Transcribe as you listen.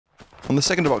On the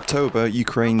 2nd of October,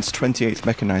 Ukraine's 28th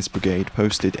Mechanized Brigade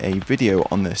posted a video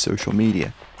on their social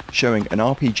media, showing an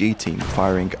RPG team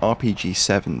firing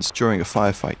RPG-7s during a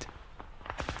firefight.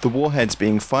 The warheads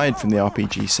being fired from the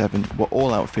RPG-7 were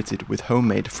all outfitted with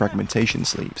homemade fragmentation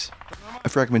sleeves. A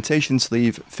fragmentation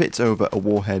sleeve fits over a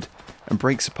warhead and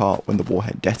breaks apart when the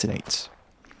warhead detonates.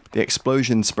 The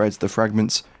explosion spreads the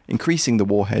fragments, increasing the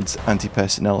warhead's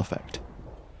anti-personnel effect.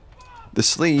 The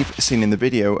sleeve seen in the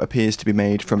video appears to be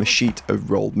made from a sheet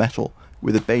of rolled metal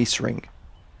with a base ring.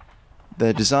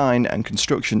 Their design and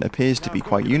construction appears to be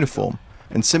quite uniform,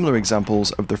 and similar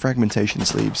examples of the fragmentation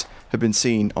sleeves have been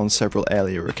seen on several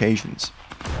earlier occasions.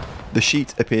 The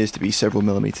sheet appears to be several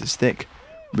millimeters thick,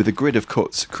 with a grid of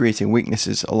cuts creating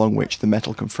weaknesses along which the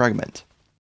metal can fragment.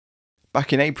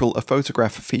 Back in April, a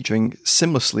photograph featuring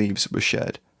similar sleeves was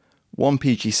shared. One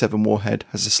PG-7 warhead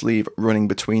has a sleeve running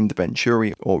between the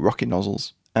venturi or rocket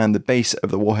nozzles and the base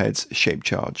of the warhead's shaped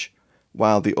charge,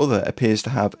 while the other appears to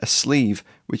have a sleeve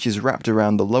which is wrapped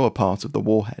around the lower part of the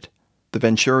warhead. The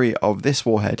venturi of this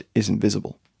warhead isn't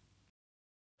visible.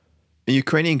 A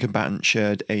Ukrainian combatant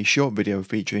shared a short video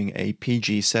featuring a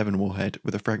PG-7 warhead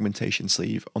with a fragmentation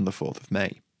sleeve on the 4th of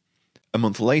May. A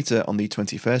month later, on the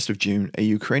 21st of June, a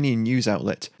Ukrainian news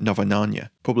outlet, Novaya,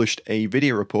 published a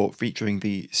video report featuring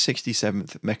the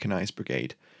 67th Mechanized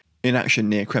Brigade in action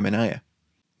near Kremenaya.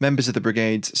 Members of the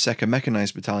brigade's 2nd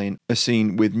Mechanized Battalion are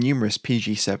seen with numerous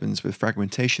PG-7s with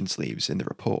fragmentation sleeves in the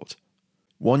report.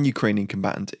 One Ukrainian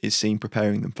combatant is seen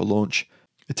preparing them for launch,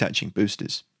 attaching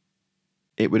boosters.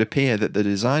 It would appear that the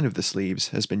design of the sleeves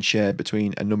has been shared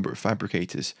between a number of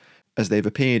fabricators, as they've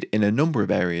appeared in a number of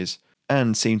areas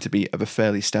and seem to be of a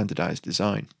fairly standardized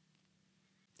design.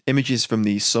 Images from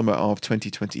the summer of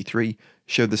 2023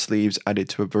 show the sleeves added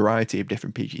to a variety of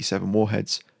different PG-7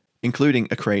 warheads, including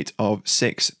a crate of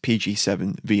 6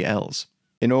 PG-7 VLs.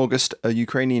 In August, a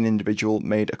Ukrainian individual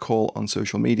made a call on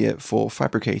social media for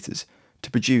fabricators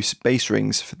to produce base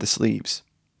rings for the sleeves.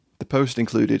 The post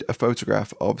included a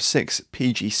photograph of 6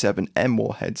 PG-7M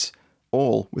warheads,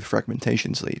 all with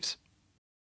fragmentation sleeves.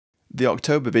 The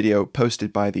October video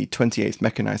posted by the 28th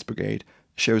Mechanized Brigade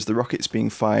shows the rockets being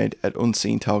fired at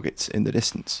unseen targets in the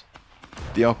distance.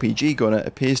 The RPG gunner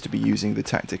appears to be using the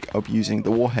tactic of using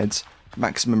the warhead's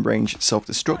maximum range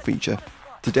self-destruct feature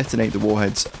to detonate the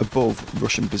warheads above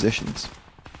Russian positions.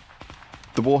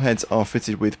 The warheads are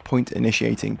fitted with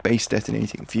point-initiating base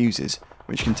detonating fuses,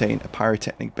 which contain a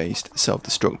pyrotechnic-based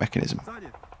self-destruct mechanism.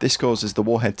 This causes the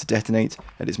warhead to detonate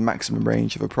at its maximum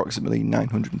range of approximately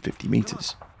 950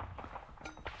 meters.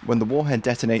 When the warhead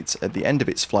detonates at the end of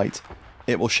its flight,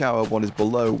 it will shower what is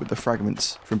below with the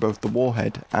fragments from both the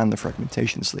warhead and the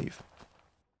fragmentation sleeve.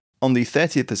 On the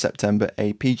 30th of September,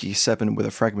 a PG-7 with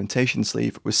a fragmentation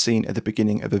sleeve was seen at the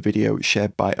beginning of a video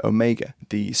shared by Omega,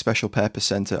 the Special Purpose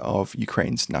Center of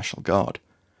Ukraine's National Guard.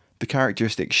 The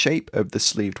characteristic shape of the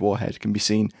sleeved warhead can be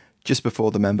seen just before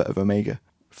the member of Omega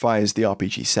fires the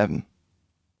RPG-7.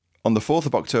 On the 4th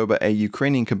of October, a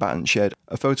Ukrainian combatant shared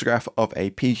a photograph of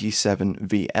a PG-7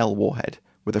 VL warhead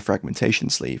with a fragmentation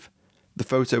sleeve. The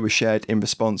photo was shared in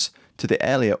response to the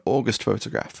earlier August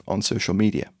photograph on social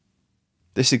media.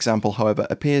 This example, however,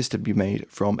 appears to be made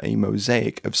from a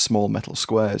mosaic of small metal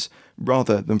squares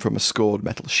rather than from a scored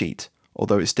metal sheet,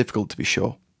 although it's difficult to be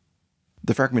sure.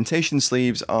 The fragmentation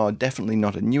sleeves are definitely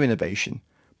not a new innovation,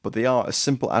 but they are a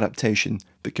simple adaptation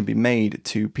that can be made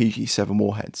to PG-7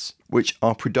 warheads, which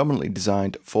are predominantly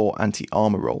designed for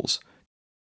anti-armour roles.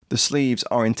 The sleeves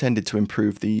are intended to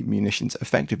improve the munitions'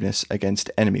 effectiveness against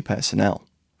enemy personnel.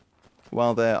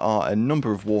 While there are a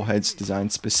number of warheads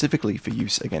designed specifically for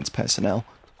use against personnel,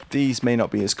 these may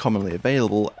not be as commonly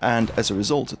available, and as a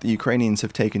result, the Ukrainians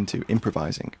have taken to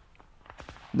improvising.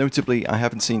 Notably, I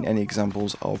haven't seen any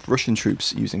examples of Russian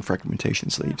troops using fragmentation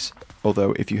sleeves,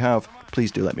 although if you have, please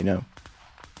do let me know.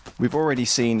 We've already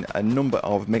seen a number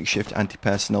of makeshift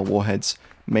anti-personnel warheads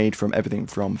made from everything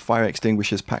from fire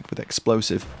extinguishers packed with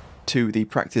explosive to the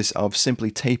practice of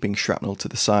simply taping shrapnel to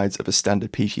the sides of a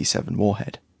standard PG-7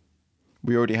 warhead.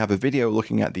 We already have a video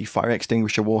looking at the fire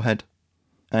extinguisher warhead,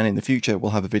 and in the future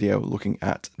we'll have a video looking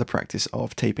at the practice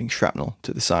of taping shrapnel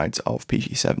to the sides of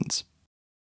PG-7s.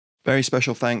 Very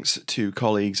special thanks to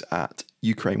colleagues at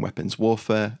Ukraine Weapons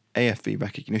Warfare, AFV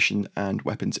Recognition and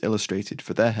Weapons Illustrated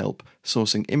for their help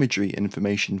sourcing imagery and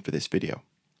information for this video.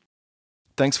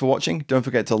 Thanks for watching. Don't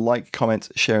forget to like, comment,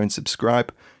 share and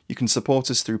subscribe. You can support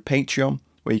us through Patreon,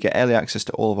 where you get early access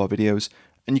to all of our videos,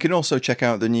 and you can also check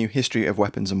out the new History of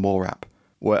Weapons and War app,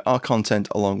 where our content,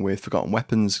 along with Forgotten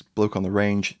Weapons, Bloke on the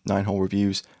Range, 9-Hole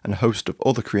Reviews, and a host of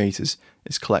other creators,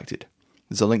 is collected.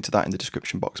 There's a link to that in the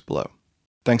description box below.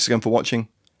 Thanks again for watching.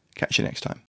 Catch you next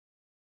time.